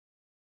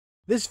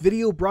This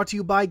video brought to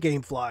you by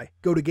Gamefly.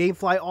 Go to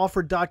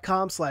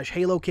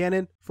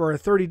gameflyoffer.com/halocanon for a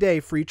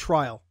 30-day free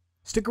trial.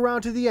 Stick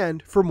around to the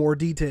end for more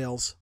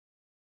details.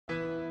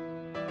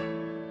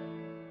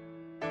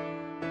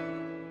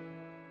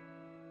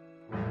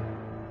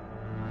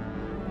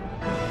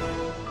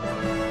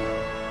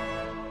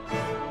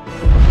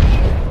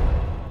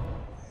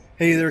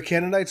 Hey there,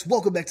 Canonites.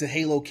 Welcome back to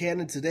Halo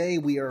Canon. Today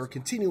we are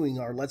continuing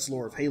our Let's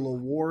Lore of Halo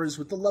Wars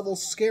with the level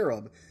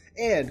Scarab.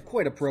 And,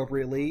 quite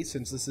appropriately,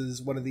 since this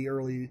is one of the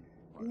early,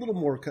 a little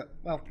more,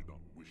 well,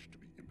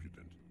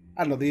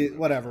 I don't know,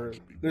 whatever.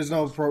 There's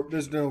no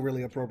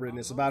really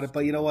appropriateness about it, but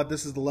you know what?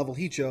 This is the level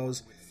he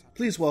chose.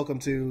 Please welcome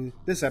to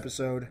this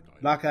episode,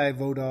 Nakai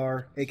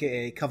Vodar,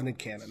 aka Covenant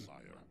Canon.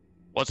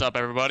 What's up,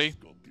 everybody?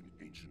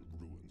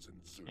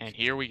 And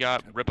here we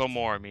got Rippo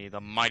Morimi,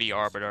 the Mighty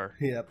Arbiter.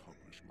 Yep.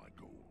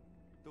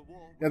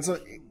 And so,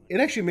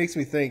 it actually makes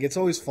me think, it's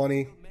always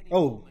funny.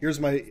 Oh, here's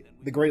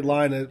the great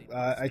line that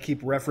I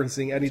keep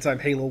referencing anytime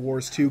Halo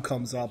Wars 2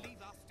 comes up.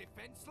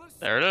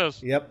 There it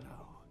is. Yep.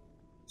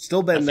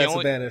 Still that's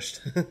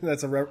banished.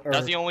 That's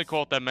the only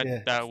quote that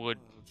meant that would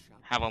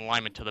have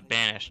alignment to the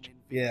banished.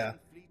 Yeah.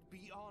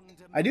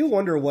 I do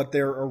wonder what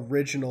their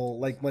original,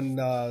 like when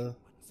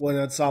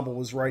Ensemble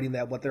was writing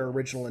that, what their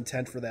original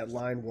intent for that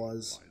line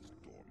was.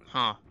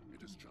 Huh.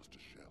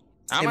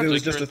 If it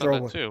was just a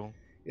throwaway too.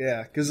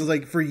 Yeah, because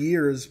like for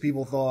years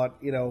people thought,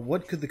 you know,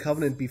 what could the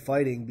Covenant be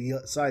fighting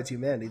besides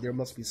humanity? There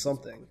must be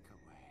something.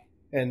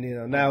 And you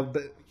know, now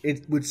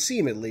it would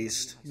seem at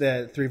least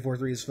that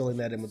 343 is filling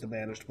that in with the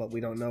banished, but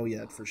we don't know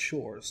yet for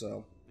sure.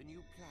 So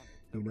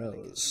who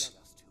knows?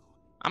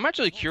 I'm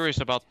actually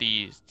curious about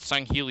the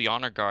Sangheili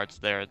honor guards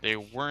there. They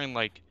were in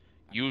like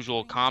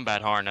usual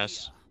combat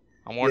harness.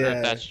 I'm wondering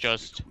if that's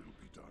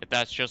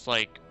just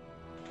like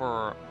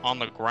for on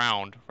the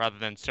ground rather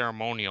than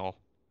ceremonial.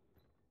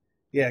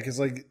 Yeah, because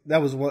like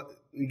that was what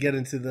we get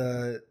into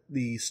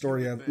the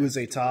story of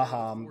Uze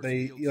Taham.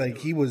 I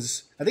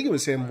think it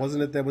was him,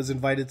 wasn't it, that was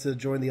invited to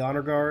join the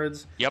honor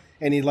guards? Yep.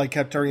 And he like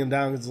kept turning him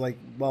down. It's like,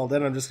 well,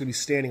 then I'm just gonna be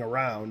standing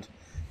around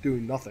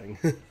doing nothing.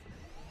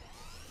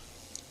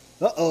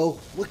 Uh-oh,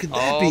 what could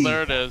that be? Oh,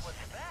 there it is.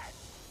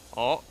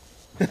 Oh.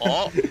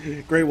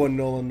 Great one,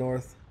 Nolan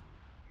North.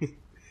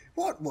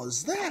 What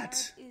was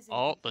that?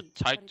 Oh, the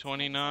Type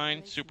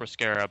 29 Super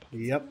Scarab.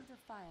 Yep.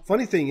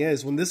 Funny thing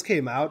is, when this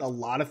came out, a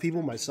lot of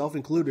people, myself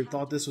included,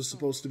 thought this was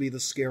supposed to be the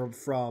Scarab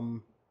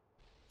from,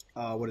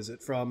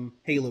 from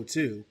Halo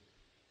 2.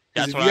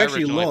 That's what I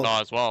originally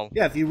thought as well.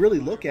 Yeah, if you really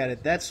look at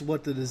it, that's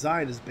what the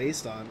design is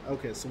based on.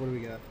 Okay, so what do we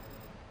got?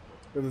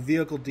 We have a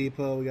vehicle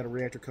depot, we got a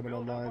reactor coming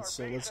online,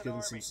 so let's get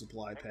in some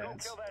supply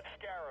pads.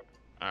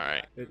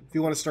 Alright. If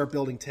you want to start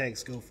building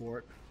tanks, go for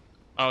it.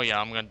 Oh yeah,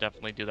 I'm going to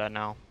definitely do that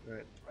now.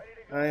 Alright.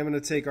 I am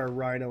going to take our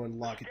Rhino and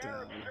lock it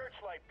down.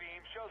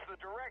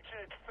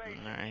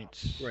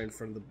 Alright. Right in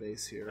front of the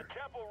base here. The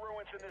temple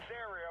ruins in this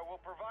area will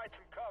provide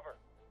some cover,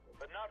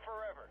 but not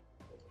forever.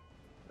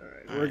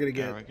 Alright, we're going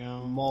to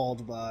get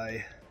mauled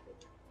by...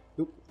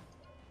 Oop.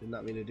 Did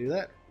not mean to do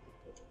that.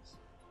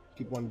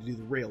 Keep wanting to do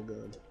the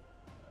railgun.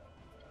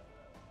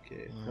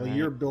 Okay, while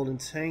you're building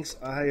tanks,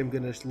 I am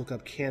going to look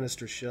up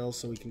canister shells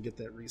so we can get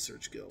that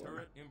research going.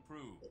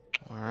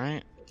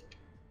 Alright.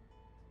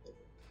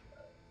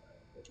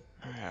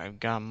 Alright, I've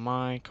got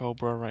my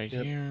Cobra right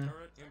here.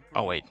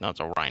 Oh wait, no, it's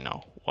a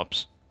Rhino.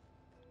 Whoops.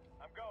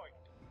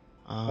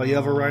 Oh, you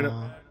have a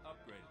Rhino?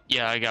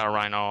 Yeah, I got a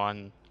Rhino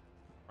on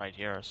right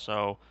here.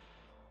 So,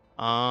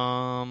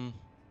 are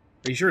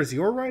you sure it's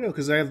your Rhino?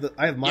 Because I have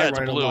my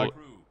Rhino. It's blue.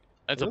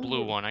 It's a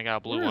blue one. I got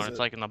a blue one. It's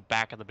like in the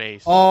back of the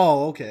base.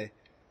 Oh, okay.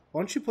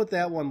 Why don't you put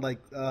that one like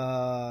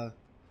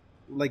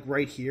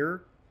right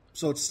here,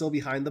 so it's still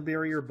behind the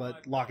barrier,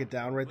 but lock it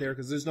down right there,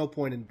 because there's no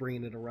point in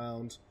bringing it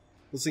around.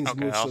 Those things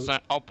move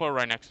I'll put it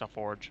right next to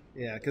Forge.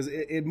 Yeah, because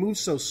it moves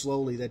so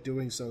slowly that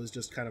doing so is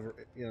just kind of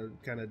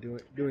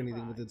doing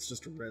anything with it's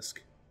just a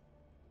risk.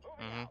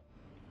 Mhm.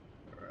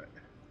 All right.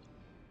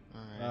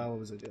 What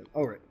was I doing?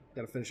 Oh, right.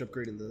 Got to finish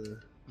upgrading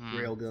the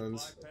rail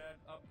guns.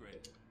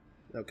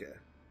 Okay.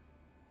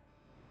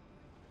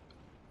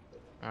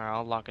 All right,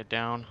 I'll lock it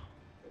down.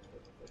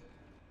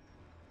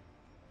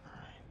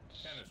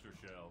 Canister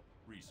shell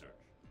research.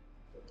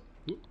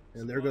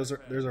 And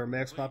there's our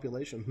max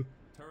population.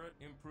 Turret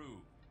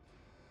improved.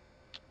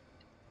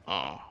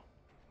 Oh.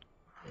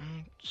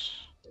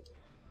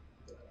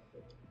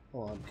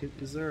 Hold on.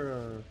 Is there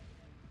a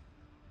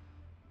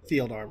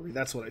field armory?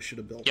 That's what I should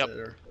have built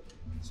there.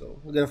 So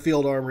we'll get a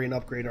field armory and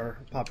upgrade our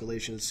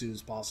population as soon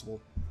as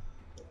possible.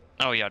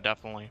 Oh yeah,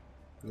 definitely.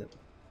 Yep.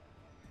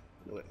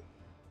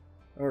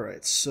 All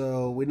right.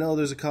 So we know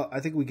there's I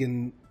think we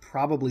can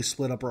probably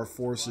split up our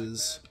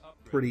forces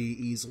pretty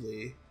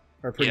easily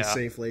or pretty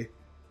safely.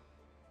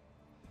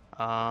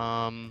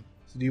 So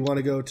do you want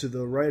to go to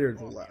the right or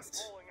the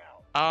left?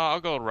 I'll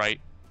go right.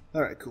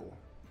 All right, cool.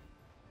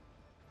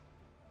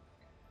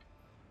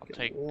 I'll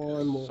take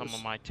some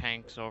of my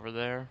tanks over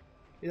there.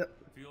 Yep.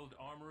 Field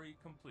armory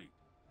complete.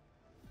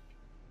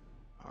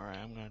 Alright,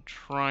 I'm gonna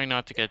try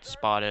not to get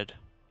spotted.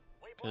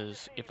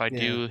 Because if I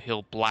do,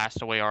 he'll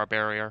blast away our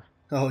barrier.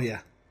 Oh yeah.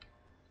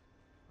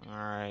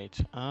 Alright.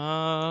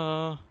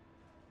 Alright,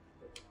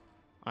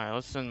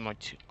 let's send my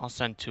two. I'll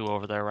send 2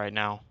 over there right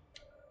now.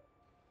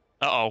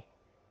 Uh-oh.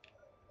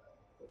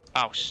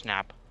 Oh,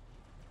 snap.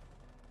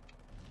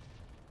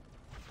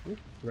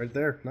 Right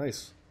there.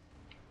 Nice.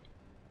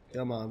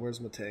 Come on, where's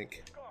my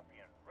tank?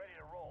 Scorpion, ready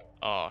to roll.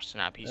 Oh,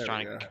 snap. He's There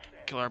trying we to go.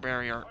 kill our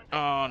barrier.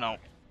 Oh, no.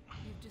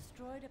 You've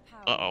destroyed a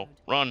power Uh-oh. node.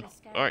 Run. The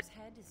Scarab's Alright.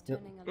 head is Yep.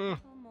 turning a little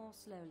more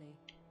slowly.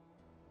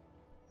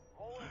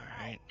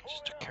 Alright,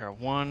 just took care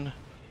of 1.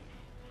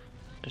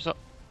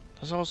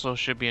 There's also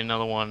should be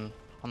another one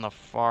on the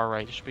far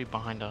right. It should be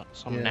behind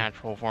some Yeah.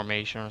 natural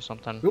formation or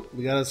something. Oop,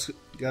 we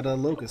got a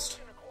locust.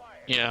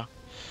 Yeah.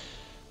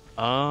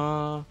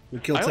 We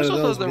killed I 10 also of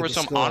those. thought there we were get the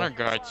some skull. honor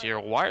guards here.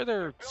 Why are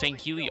there St.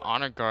 Healy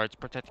honor guards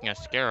protecting a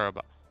scarab?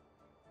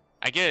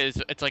 I guess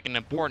it's like an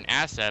important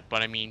asset,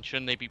 but I mean,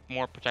 shouldn't they be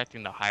more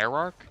protecting the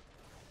hierarch?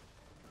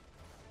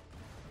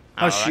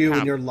 I don't know, Hush that you kind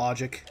and of- your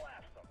logic.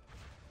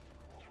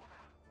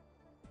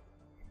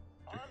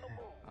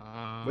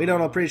 We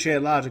don't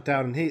appreciate logic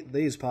down in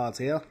these parts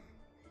here.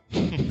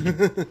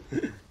 The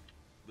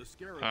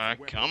Scarab's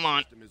weapon come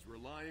on. system is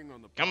relying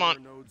on the Come power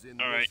on. nodes in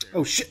All this right. area.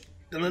 Oh shit!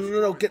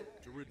 No! Get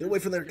away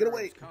from there! Get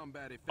away!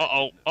 Combat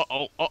Uh-oh,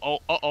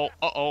 effectiveness.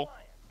 uh-oh.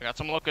 I got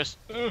some locusts.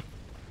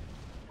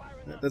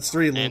 That's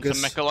 3 And some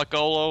locusts.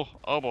 Mechalacolo.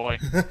 Oh boy.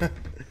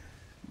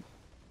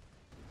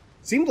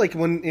 Seemed like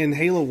when in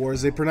Halo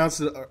Wars they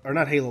pronounced it, or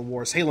not Halo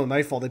Wars, Halo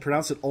Nightfall, they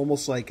pronounced it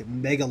almost like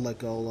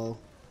Megalacolo.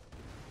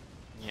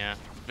 Yeah.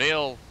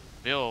 Vale,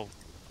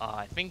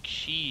 I think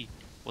she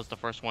was the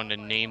first one to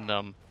name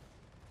them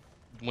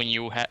when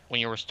you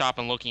were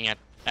stopping looking at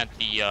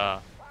the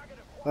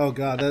Oh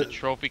god, the that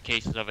trophy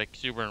cases of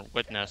Exuberant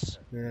Witness.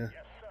 yeah,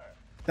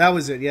 that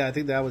was it. Yeah, I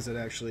think that was it.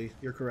 Actually,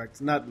 you're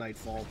correct. Not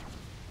Nightfall.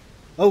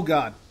 Oh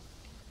god,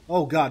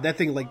 that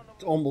thing like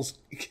almost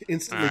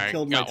instantly Alright,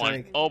 killed my got one.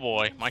 tank. Oh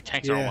boy, my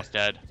tanks are Yeah. almost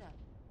dead.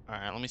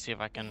 Alright, let me see if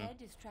I can. Head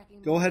is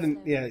tracking Go more ahead and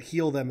slowly.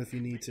 heal them if you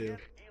need to.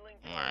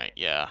 Alright,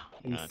 yeah.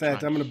 In gonna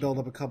fact, try I'm and- going to build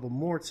up a couple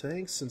more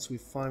tanks since we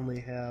finally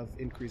have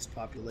increased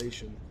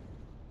population.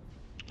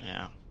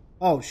 Yeah.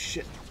 Oh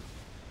shit!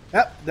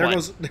 Yep, there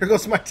What?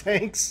 goes my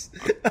tanks.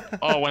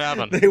 Oh, what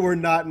happened? They were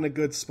not in a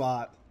good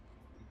spot.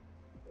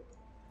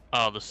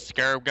 Oh, the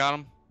Scarab got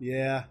him?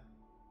 Yeah.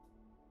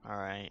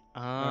 Alright.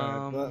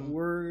 Alright,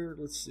 but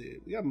let's see.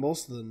 We got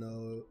most of the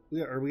nodes.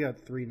 We got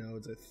 3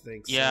 nodes, I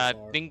think. Yeah, so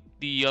far. I think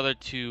the other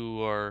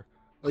 2 are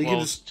Well, you can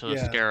close just- to the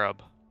yeah.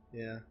 Scarab.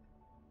 Yeah.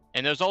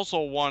 And there's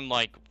also one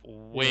like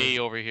way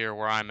over here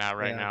where I'm at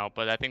right Yeah. now,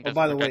 but I think Oh, that's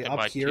by the way, protected up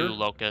by here? 2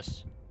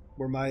 locusts.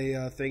 Where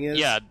my thing is.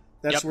 Yeah,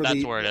 That's yep,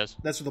 that's where it is.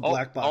 That's where the Oh,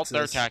 black box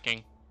they're is.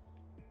 attacking.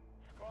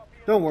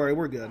 Don't worry,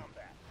 we're good.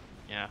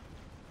 Yeah.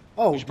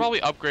 Oh, We should probably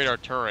upgrade our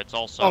turrets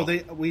also. oh,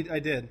 I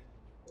did.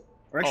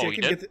 Or actually, Oh, I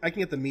you can did? I can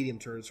get the medium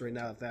turrets right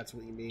now if that's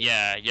what you mean.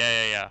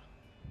 Yeah.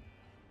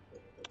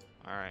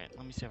 Alright,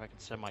 let me see if I can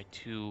send my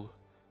 2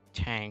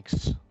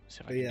 tanks. See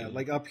if I But can yeah, do-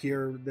 like up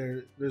here,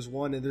 there's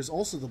one, and there's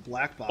also the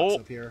black box Oh.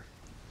 up here.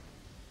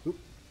 Oop.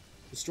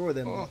 Destroy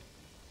them. Oh.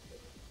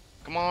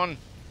 Come on.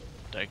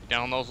 Take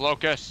down those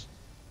locusts.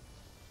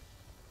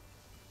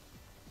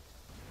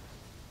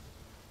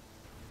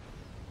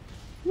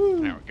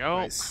 Woo. There we go.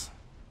 Nice.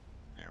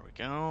 There we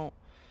go.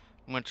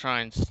 I'm gonna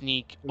try and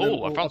sneak. And then-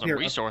 Oh, I oh, found up some here,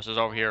 up- resources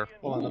over here.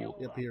 Hold on, Ooh.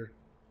 up here.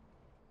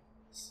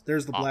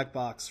 There's the Oh. black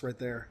box right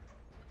there.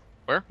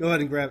 Where? Go ahead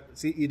and grab it.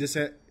 See, you just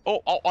hit.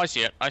 Oh, I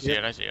see it. I see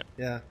Yep. it.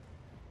 Yeah.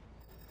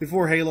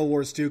 Before Halo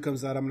Wars 2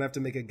 comes out, I'm gonna have to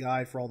make a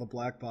guide for all the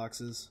black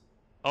boxes.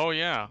 Oh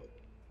yeah.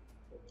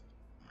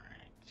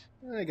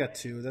 Alright. I got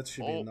 2. That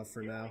should be Oh. enough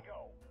for now.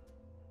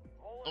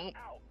 Oh,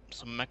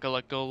 some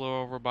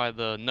Mechalacolo over by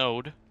the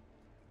node.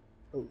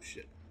 Oh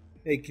shit.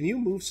 Hey, can you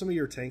move some of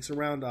your tanks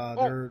around?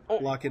 They're oh,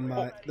 blocking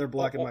my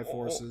oh.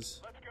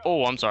 forces.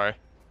 Oh, I'm sorry.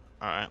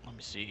 Alright, let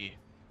me see.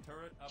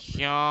 Turret up.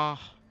 Yeah.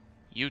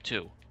 You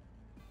two.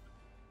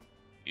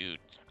 You.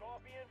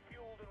 Scorpion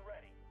fueled and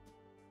ready.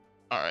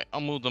 Alright, I'll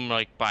move them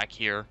like back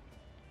here.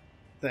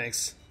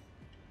 Thanks.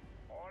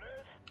 Orders.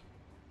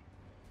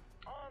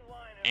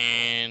 Online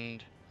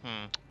and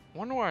And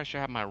wonder where I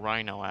should have my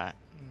rhino at.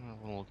 I'm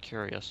a little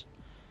curious.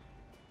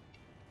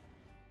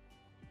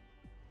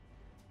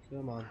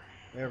 Come on.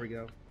 There we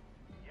go.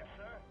 yes,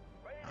 sir.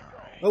 Ready to go.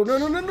 Alright. Oh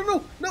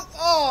no!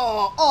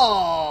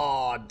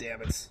 Oh,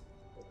 damn it!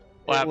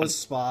 What It happened? was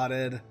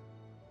spotted.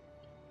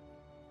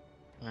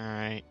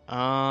 Alright.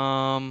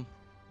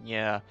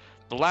 Yeah.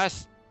 The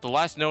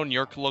last node in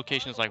your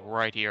location is like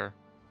right here.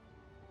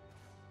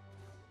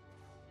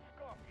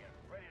 Scorpion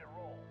ready to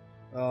roll.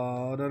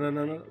 Oh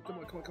no! Come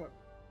on! Come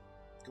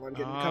on!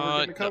 Get me cover!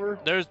 Get me cover!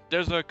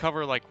 There's a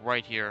cover like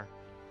right here.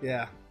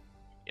 Yeah.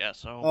 Yeah.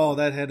 So. Oh,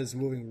 that head is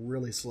moving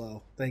really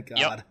slow. Thank God.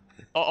 Yep.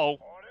 Uh-oh.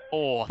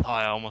 Oh, I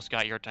thought I almost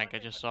got your tank. I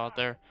just saw it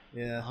there.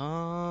 Yeah.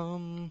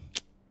 Oh,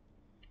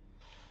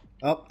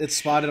 it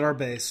spotted our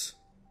base.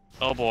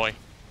 Oh boy.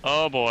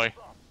 Oh boy.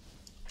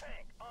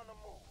 Tank on the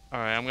move. All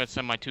right, I'm gonna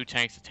send my 2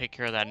 tanks to take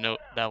care of that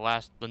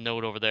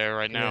node over there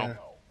right now. Yeah.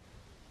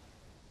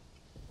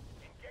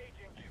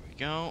 Engaging. we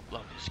go.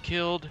 Locust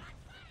killed.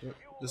 Yep.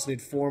 Just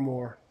need 4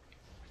 more.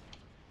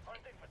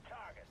 Hunting for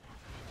targets.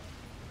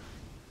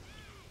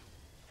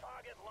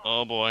 Target locked.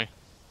 Oh boy.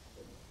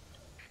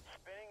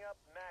 Spinning up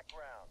Mac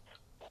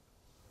rounds.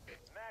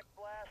 Mac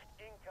blast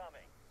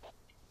incoming.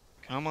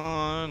 Come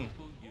on.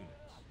 Local units.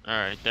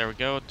 Alright, there we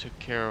go. Took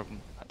care of...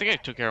 I think I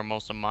took care of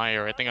most of my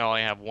area. I think I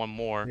only have one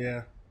more.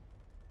 Yeah.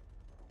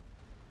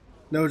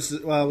 Nodes.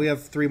 Well, we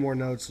have 3 more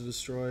nodes to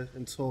destroy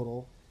in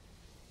total.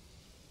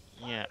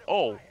 Yeah.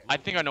 Oh, I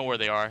think I know where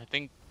they are. I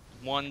think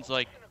one's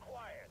like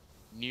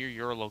near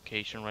your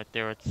location right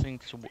there. I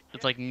think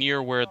it's like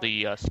near where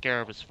the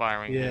Scarab is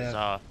firing his.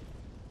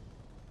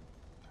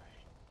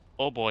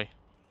 Oh boy,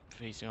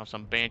 facing off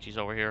some banshees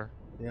over here.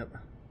 Yep.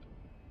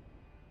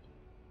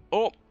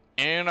 Oh,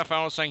 and I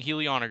found a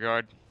Sangheli Honor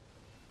Guard.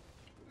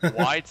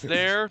 Why it's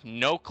there?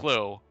 No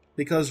clue.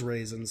 Because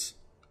raisins.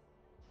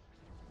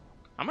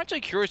 I'm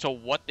actually curious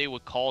of what they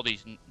would call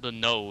the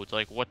nodes.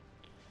 Like what?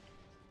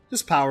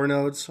 Just power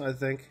nodes, I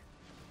think.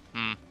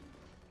 Hmm.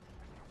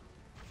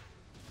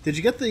 Did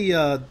you get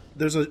the?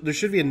 There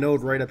should be a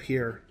node right up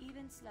here.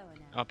 Even slower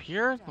now. Up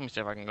here? Let me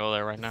see if I can go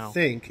there right I now.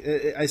 think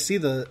I see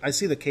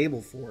the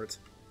cable for it.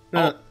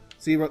 No,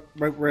 see right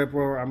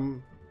where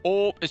I'm.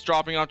 Oh, it's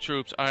dropping on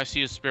troops. I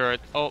see a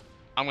spirit. Oh,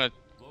 I'm gonna.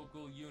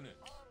 Local units.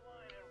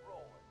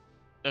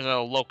 There's a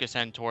locust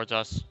heading towards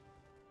us.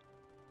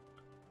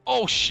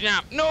 Oh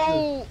snap!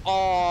 No! Oh,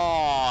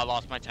 I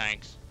lost my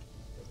tanks.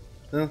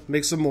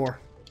 Make some more.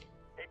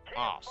 It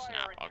Oh, can't snap,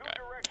 fire in okay.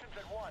 2 directions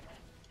at once.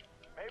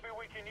 Maybe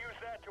we can use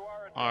that to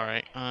our advantage. All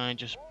right, I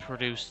just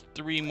produced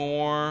 3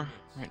 more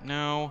right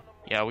now.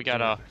 Yeah, we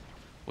gotta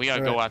go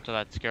Alright. after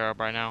that Scarab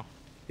right now.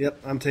 Yep,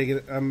 I'm taking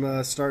it.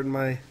 I'm starting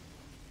my.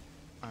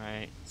 All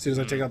right. As soon as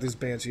I take out these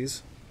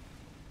banshees.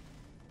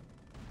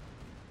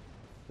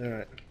 All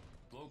right.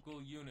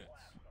 Local units.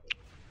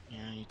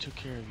 Yeah, you took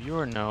care of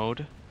your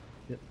node.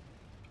 Yep.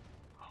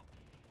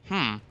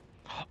 Hmm.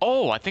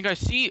 Oh, I think I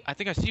see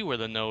where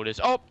the node is.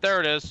 Oh, there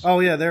it is. Oh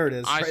yeah, there it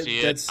is. I Right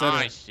see dead it. center.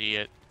 I see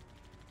it.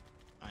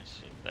 I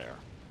see it there.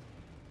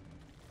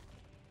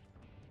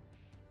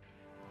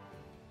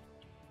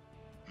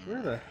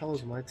 Where the hell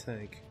is my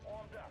tank?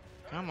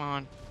 Come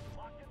on.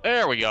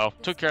 There we go.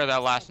 Took care of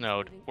that last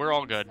node. We're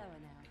all good. Slower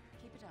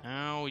now. Keep it up.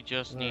 Now we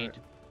just Alright. need.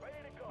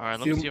 All right,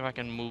 let me Few- see if I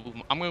can move.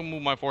 I'm gonna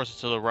move my forces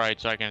to the right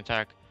so I can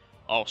attack.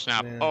 Oh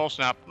snap! Yeah. Oh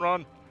snap!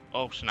 Run!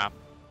 Oh snap!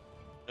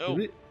 Did No!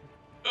 we-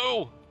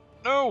 No!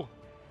 No!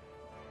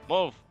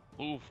 Move!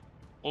 Move!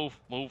 Move!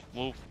 Move!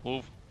 Move!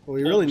 Move! Well,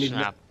 we really Oh, need.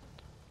 snap!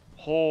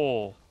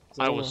 Oh!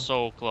 So, I was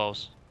so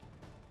close.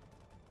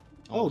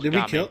 Oh, Almost did we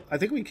got me. kill? I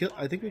think we killed.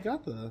 I think we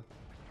got the.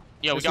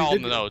 Yeah, we Yes, got we all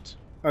did the get- nodes.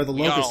 Or the We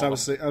got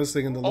locust. all I was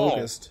thinking the Oh.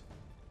 locust.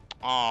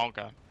 Oh,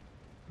 okay.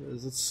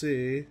 Let's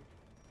see.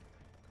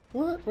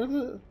 What? Where's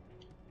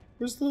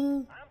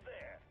the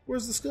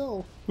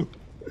skull? Local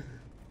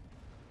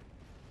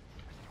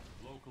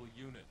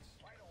units.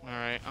 All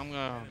right, I'm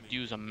gonna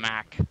use a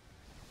Mac.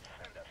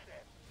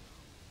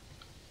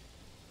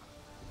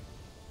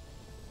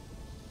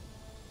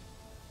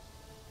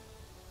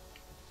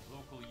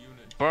 Local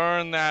units.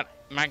 Burn that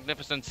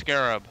magnificent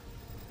Scarab.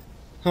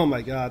 Oh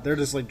my god, they're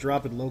just like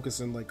dropping locusts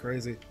in like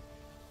crazy.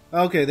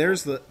 Okay,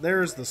 there's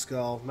the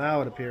skull.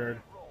 Now it appeared.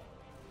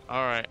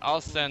 All right,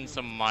 I'll send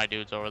some of my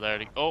dudes over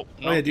there. Oh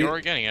no, yeah, you're dude.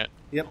 already getting it.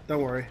 Yep,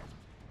 don't worry.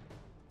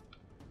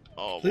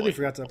 Oh Completely boy.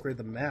 forgot to upgrade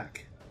the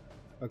Mac.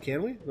 Oh,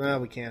 can we? No,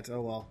 we can't.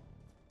 Oh well.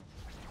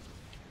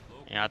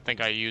 Yeah, I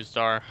think I used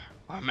our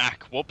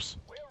Mac. Whoops.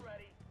 We're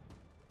ready.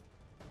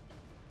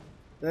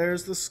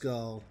 There's the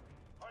skull.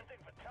 Hunting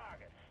for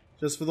targets.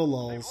 Just for the They've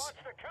lulls. launched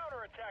a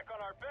counterattack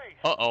on our base.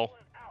 Uh-oh.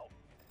 Pulling out.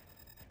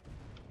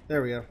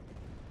 There we go.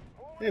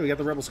 Hey, we got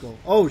the rebel skull.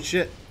 Oh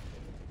shit.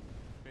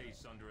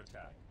 Base under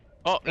attack.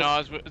 Oh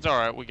no, it's all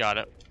right. We got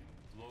it.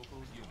 Local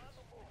units.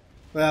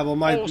 Yeah, well,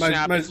 my Oh,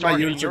 snap, it's my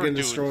targeting units are your getting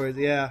dudes. destroyed.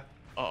 Yeah.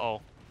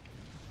 Uh-oh.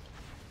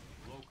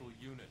 Local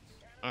units.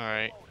 All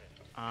right.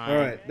 All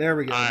right, there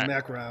we go. Alright.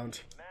 Mac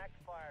round. Mac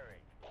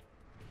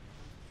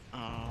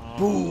firing.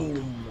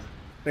 Boom.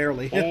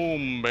 Barely.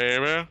 Boom,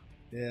 baby.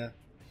 Yeah.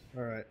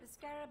 All right. The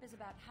Scarab is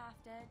about half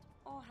dead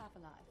or half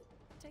alive.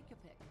 Take your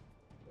pick.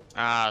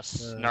 Ah,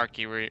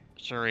 snarky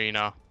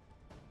Serena.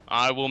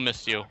 I will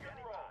miss you. Get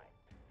right.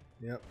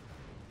 Yep.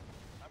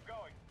 I'm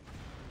going.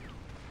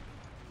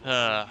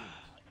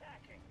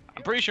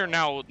 I'm pretty sure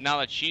now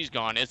that she's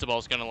gone,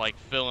 Isabel's gonna like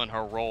fill in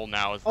her role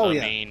now as the Oh, yeah.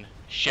 main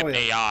ship Oh, yeah.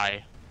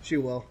 AI. She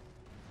will.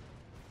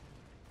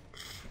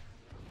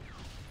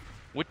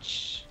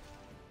 Which,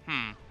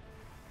 I'm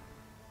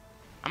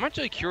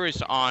actually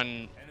curious on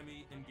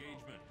Enemy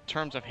engagement.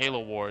 terms of Halo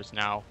Wars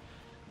now,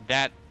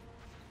 that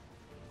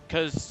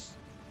because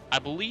I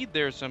believe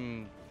there's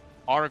some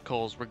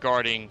articles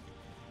regarding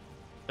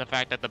the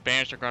fact that the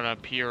bands are gonna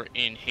appear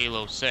in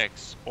Halo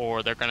 6,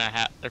 or they're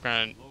gonna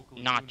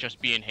not just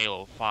be in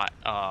Halo 5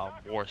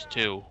 Wars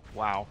 2.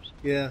 Wow.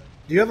 Yeah.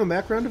 Do you have a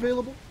Mac round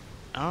available?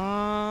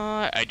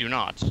 I do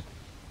not.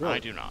 Really? I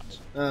do not.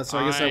 So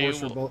I guess that I works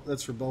for will- both.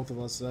 That's for both of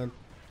us then.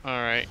 All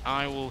right,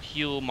 I will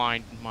heal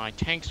my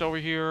tanks over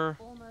here.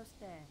 Almost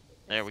there.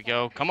 There we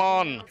go. Come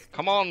on!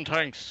 Come on,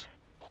 tanks!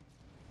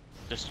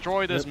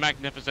 Destroy this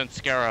magnificent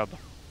Scarab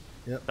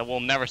that we'll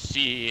never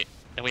see,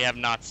 that we have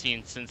not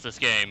seen since this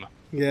game.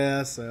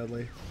 Yeah,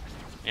 sadly.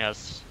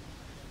 Yes.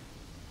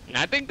 And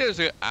I think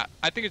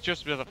I think it's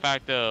just the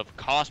fact of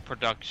cost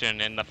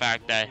production and the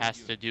fact that it has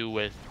to do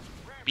with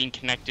being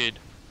connected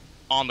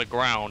on the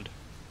ground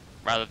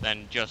rather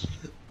than just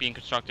being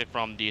constructed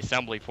from the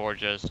assembly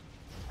forges.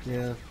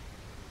 Yeah.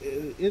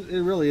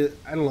 It really,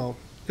 I don't know.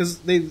 Because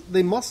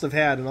they must have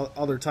had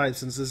other types,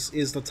 since this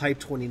is the Type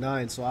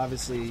 29, so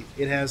obviously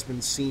it has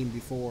been seen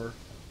before.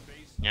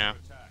 Yeah.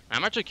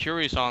 I'm actually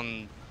curious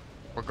on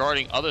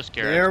regarding other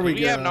Scarabs. There we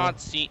We go. have not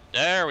seen.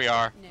 There we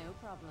are. No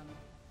problem.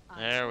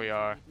 There we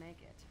are. You'd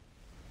make it.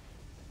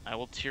 I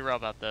will tear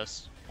up at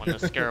this when the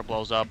Scarab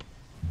blows up.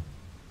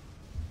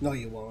 No,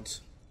 you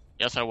won't.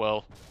 Yes, I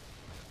will.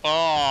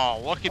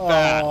 Oh, look at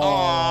that! That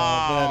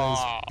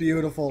Oh, is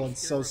beautiful and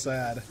so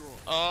sad.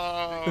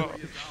 oh,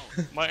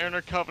 my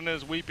inner Covenant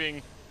is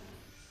weeping.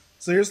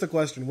 So here's the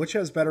question: which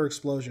has better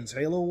explosions,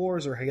 Halo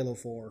Wars or Halo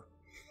 4?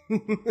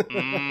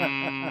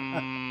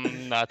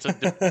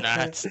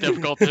 That's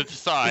difficult to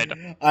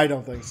decide. I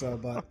don't think so,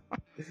 but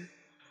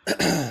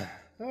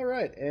all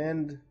right.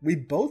 And we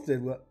both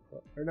did well,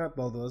 or not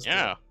both of us.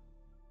 Yeah.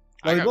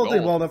 Well, I we got both did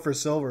gold. well enough for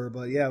silver,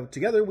 but yeah,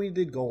 together we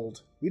did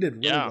gold. We did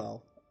really Yeah.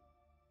 well.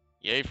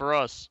 Yay for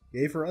us.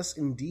 Yay for us,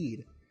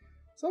 indeed.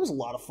 So that was a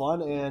lot of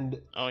fun,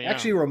 and Oh, yeah.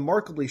 actually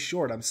remarkably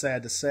short, I'm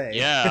sad to say.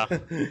 Yeah.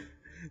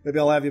 Maybe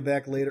I'll have you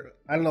back later.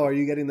 I don't know, are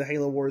you getting the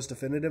Halo Wars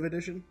Definitive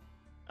Edition?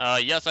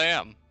 Yes, I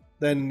am.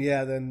 Then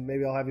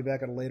maybe I'll have you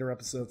back on a later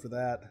episode for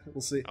that.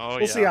 We'll see. Oh,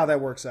 we'll see yeah. how that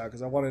works out,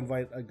 because I want to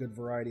invite a good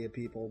variety of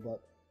people,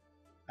 but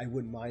I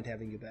wouldn't mind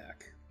having you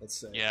back, let's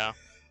say. Yeah.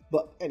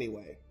 But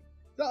anyway,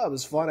 that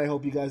was fun. I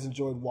hope you guys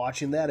enjoyed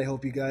watching that. I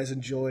hope you guys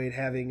enjoyed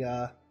having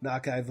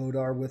Nakai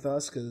Vodar with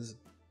us,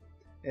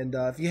 and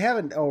if you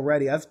haven't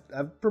already, I've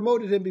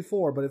promoted him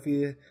before, but if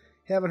you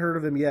haven't heard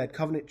of him yet,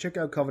 check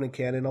out Covenant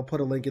Canon. I'll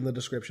put a link in the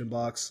description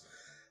box.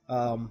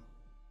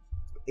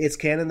 It's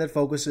canon that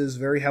focuses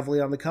very heavily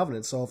on the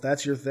Covenant, so if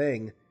that's your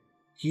thing,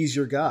 he's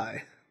your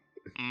guy.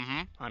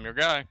 Mm-hmm. I'm your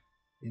guy.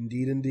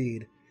 Indeed,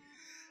 indeed.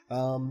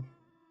 I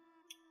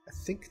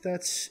think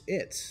that's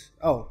it.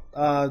 Oh,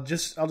 I'll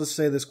just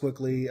say this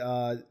quickly.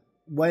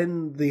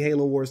 When the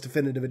Halo Wars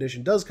Definitive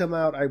Edition does come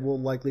out, I will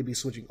likely be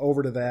switching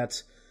over to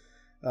that.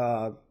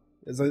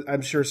 As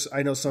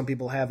I know some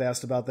people have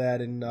asked about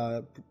that in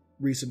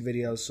recent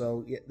videos,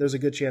 so yeah, there's a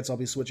good chance I'll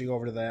be switching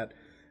over to that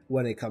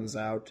when it comes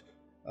out.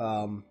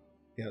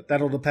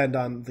 That'll depend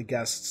on the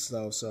guests,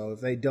 though. So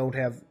if they don't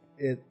have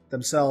it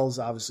themselves,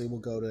 obviously we'll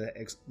go to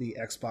the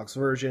Xbox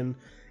version.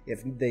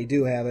 If they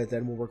do have it,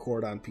 then we'll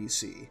record on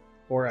PC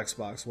or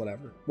Xbox,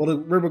 whatever. We'll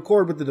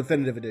record with the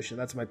Definitive Edition.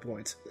 That's my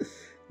point,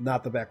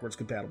 not the backwards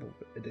compatible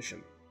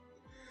edition.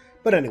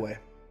 But anyway.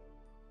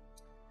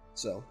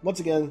 So, once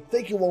again,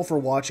 thank you all for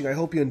watching. I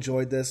hope you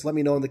enjoyed this. Let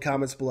me know in the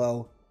comments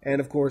below. And,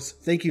 of course,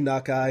 thank you,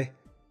 Nakai,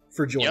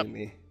 for joining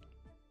me.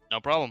 No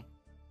problem.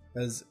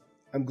 As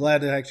I'm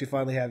glad to actually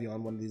finally have you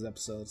on one of these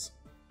episodes.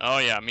 Oh,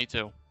 yeah, me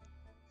too.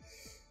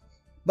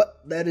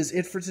 But that is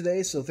it for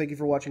today, so thank you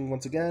for watching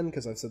once again,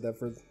 because I've said that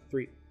for I'm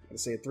going to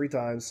say it 3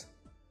 times.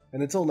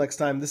 And until next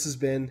time, this has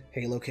been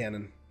Halo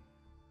Canon.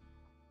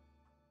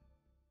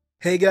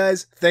 Hey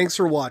guys, thanks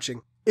for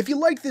watching. If you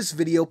liked this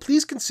video,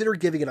 please consider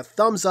giving it a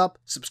thumbs up,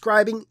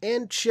 subscribing,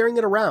 and sharing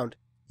it around.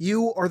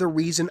 You are the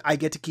reason I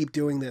get to keep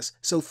doing this,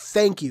 so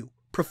thank you.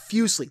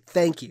 Profusely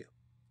thank you.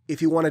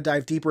 If you want to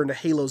dive deeper into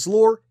Halo's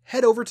lore,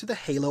 head over to the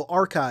Halo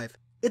Archive.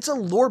 It's a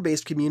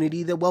lore-based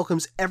community that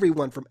welcomes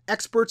everyone from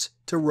experts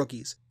to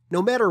rookies.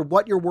 No matter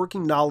what your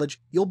working knowledge,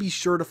 you'll be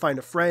sure to find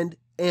a friend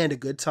and a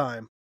good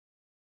time.